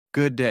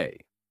Good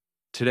day.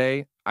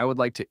 Today, I would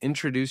like to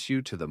introduce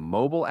you to the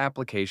mobile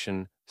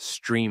application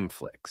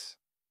StreamFlix.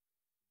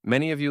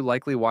 Many of you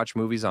likely watch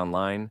movies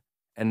online,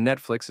 and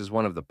Netflix is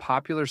one of the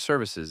popular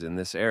services in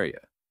this area.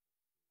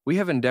 We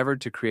have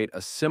endeavored to create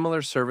a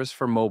similar service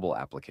for mobile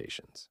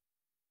applications.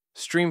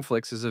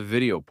 StreamFlix is a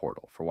video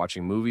portal for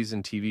watching movies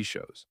and TV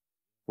shows,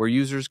 where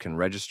users can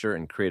register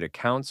and create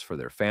accounts for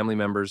their family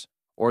members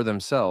or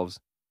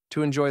themselves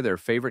to enjoy their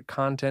favorite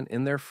content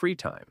in their free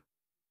time.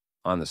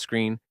 On the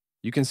screen,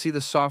 you can see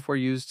the software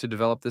used to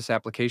develop this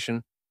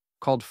application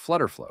called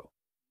FlutterFlow,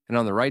 and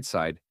on the right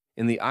side,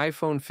 in the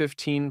iPhone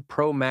 15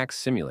 Pro Max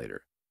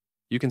simulator,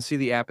 you can see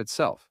the app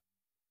itself.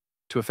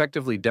 To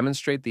effectively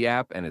demonstrate the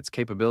app and its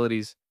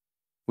capabilities,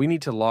 we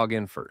need to log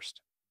in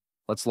first.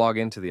 Let's log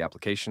into the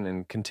application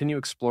and continue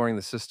exploring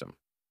the system.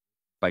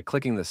 By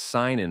clicking the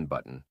Sign In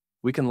button,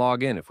 we can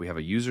log in if we have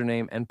a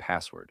username and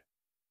password.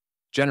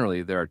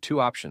 Generally, there are two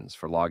options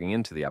for logging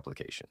into the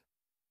application.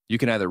 You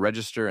can either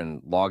register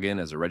and log in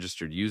as a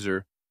registered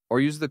user,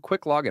 or use the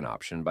quick login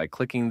option by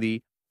clicking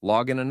the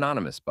Login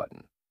Anonymous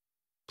button.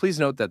 Please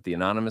note that the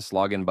anonymous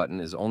login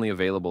button is only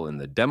available in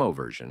the demo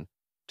version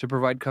to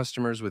provide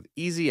customers with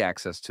easy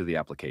access to the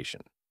application,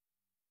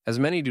 as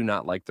many do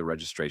not like the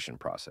registration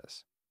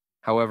process.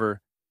 However,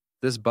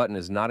 this button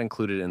is not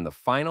included in the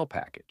final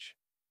package,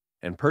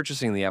 and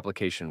purchasing the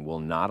application will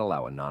not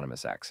allow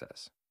anonymous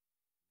access.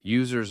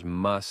 Users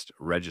must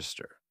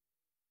register.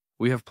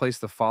 We have placed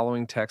the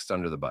following text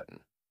under the button.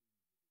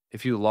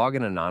 If you log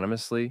in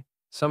anonymously,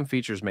 some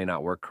features may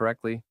not work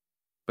correctly,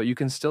 but you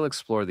can still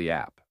explore the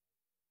app.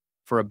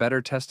 For a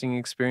better testing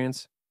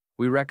experience,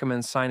 we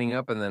recommend signing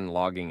up and then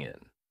logging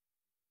in.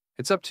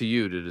 It's up to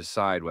you to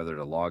decide whether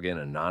to log in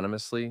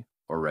anonymously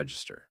or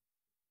register.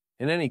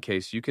 In any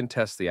case, you can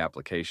test the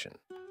application.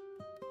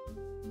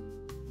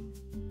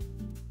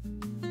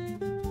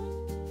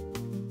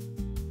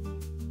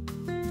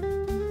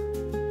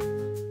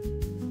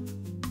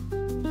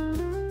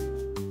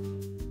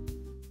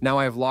 Now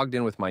I have logged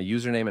in with my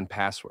username and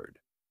password.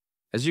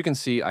 As you can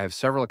see, I have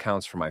several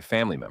accounts for my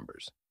family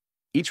members,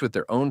 each with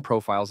their own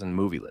profiles and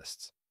movie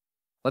lists.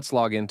 Let's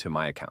log into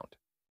my account.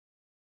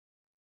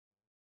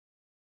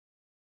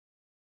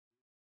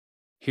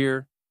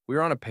 Here, we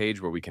are on a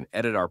page where we can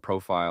edit our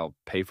profile,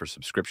 pay for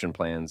subscription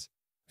plans,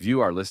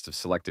 view our list of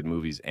selected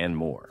movies, and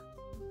more.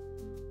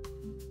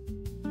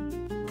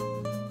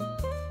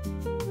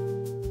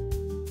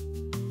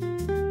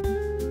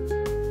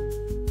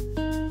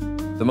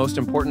 The most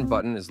important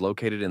button is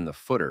located in the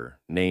footer,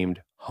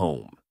 named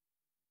Home.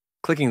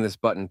 Clicking this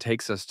button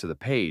takes us to the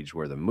page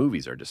where the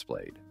movies are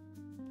displayed.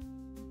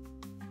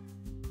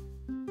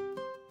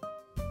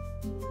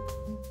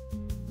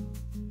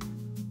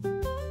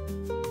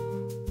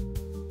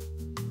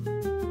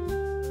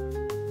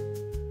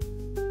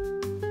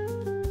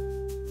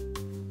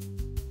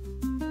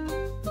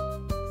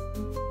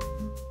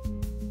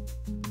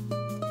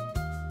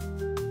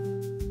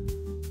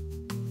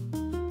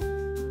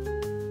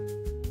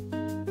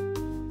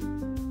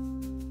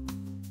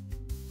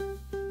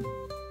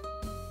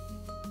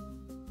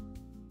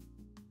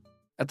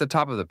 At the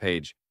top of the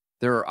page,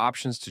 there are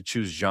options to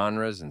choose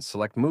genres and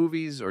select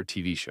movies or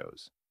TV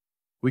shows.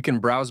 We can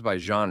browse by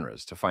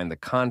genres to find the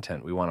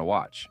content we want to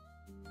watch.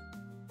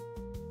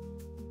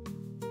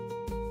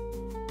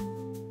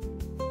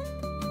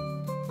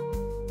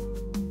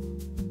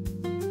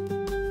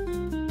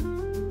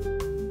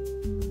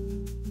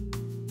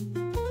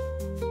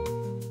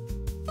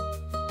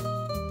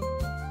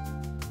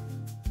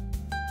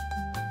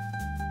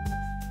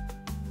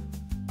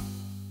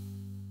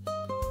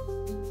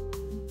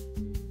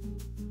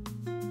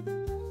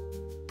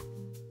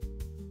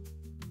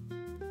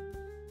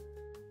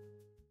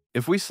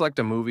 If we select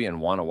a movie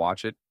and want to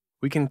watch it,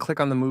 we can click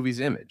on the movie's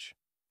image,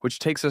 which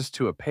takes us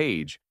to a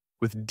page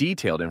with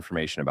detailed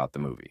information about the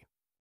movie.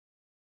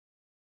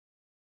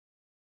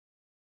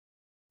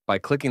 By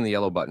clicking the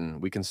yellow button,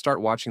 we can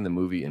start watching the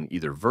movie in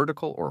either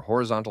vertical or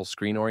horizontal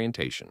screen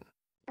orientation.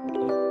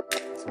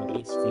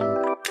 Смотреть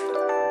фильм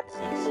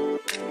здесь.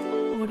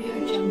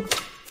 Audio Jungle. Audio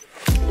Jungle.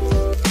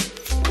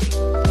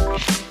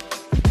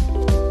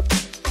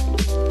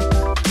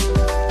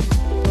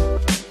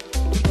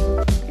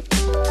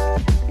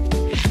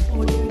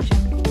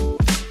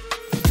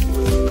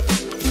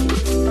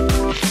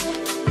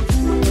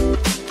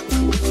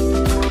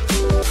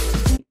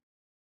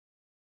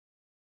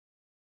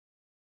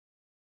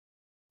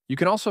 You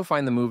can also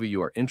find the movie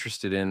you are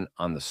interested in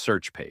on the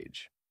search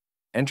page.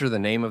 Enter the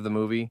name of the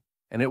movie,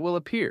 and it will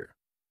appear.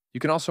 You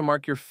can also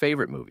mark your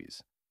favorite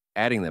movies,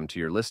 adding them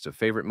to your list of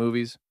favorite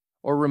movies,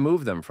 or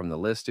remove them from the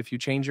list if you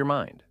change your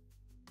mind.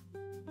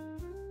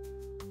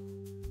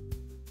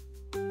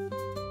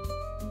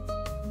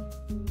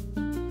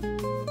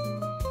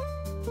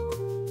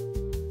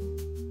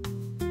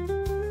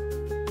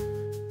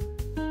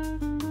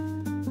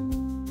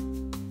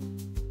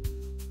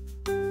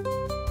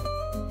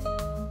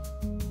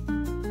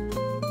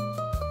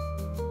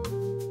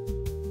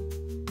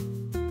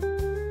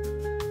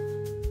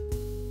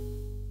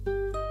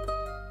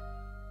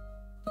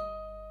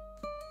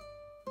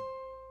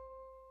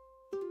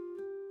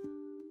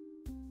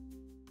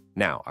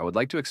 Now, I would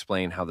like to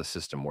explain how the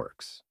system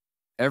works.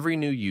 Every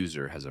new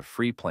user has a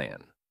free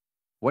plan.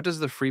 What does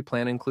the free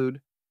plan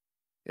include?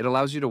 It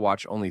allows you to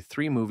watch only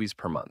 3 movies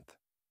per month.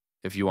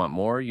 If you want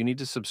more, you need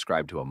to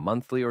subscribe to a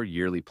monthly or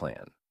yearly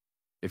plan.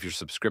 If your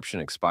subscription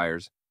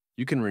expires,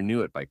 you can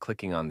renew it by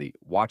clicking on the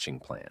Watching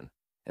plan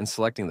and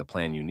selecting the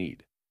plan you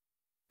need.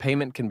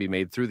 Payment can be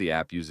made through the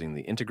app using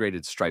the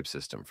integrated Stripe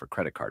system for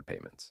credit card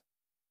payments.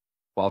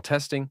 While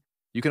testing,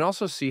 you can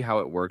also see how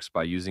it works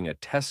by using a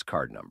test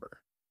card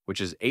number,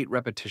 which is 8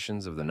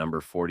 repetitions of the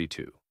number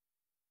 42.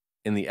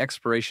 In the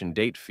expiration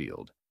date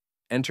field,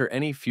 enter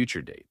any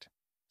future date,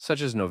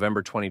 such as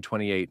November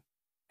 2028,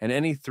 and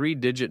any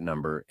 3-digit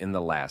number in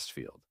the last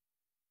field.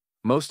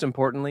 Most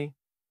importantly,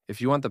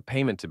 if you want the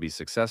payment to be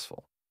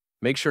successful,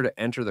 make sure to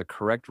enter the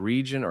correct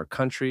region or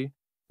country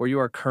where you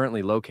are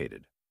currently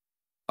located.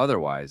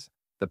 Otherwise,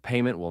 the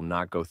payment will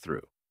not go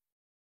through.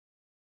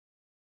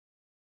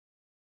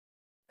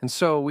 And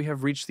so we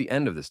have reached the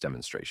end of this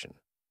demonstration.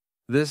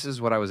 This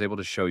is what I was able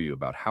to show you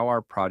about how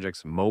our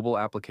project's mobile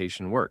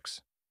application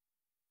works.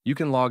 You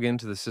can log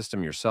into the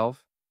system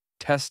yourself,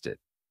 test it,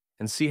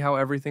 and see how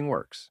everything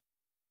works.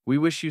 We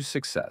wish you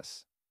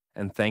success,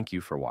 and thank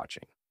you for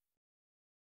watching.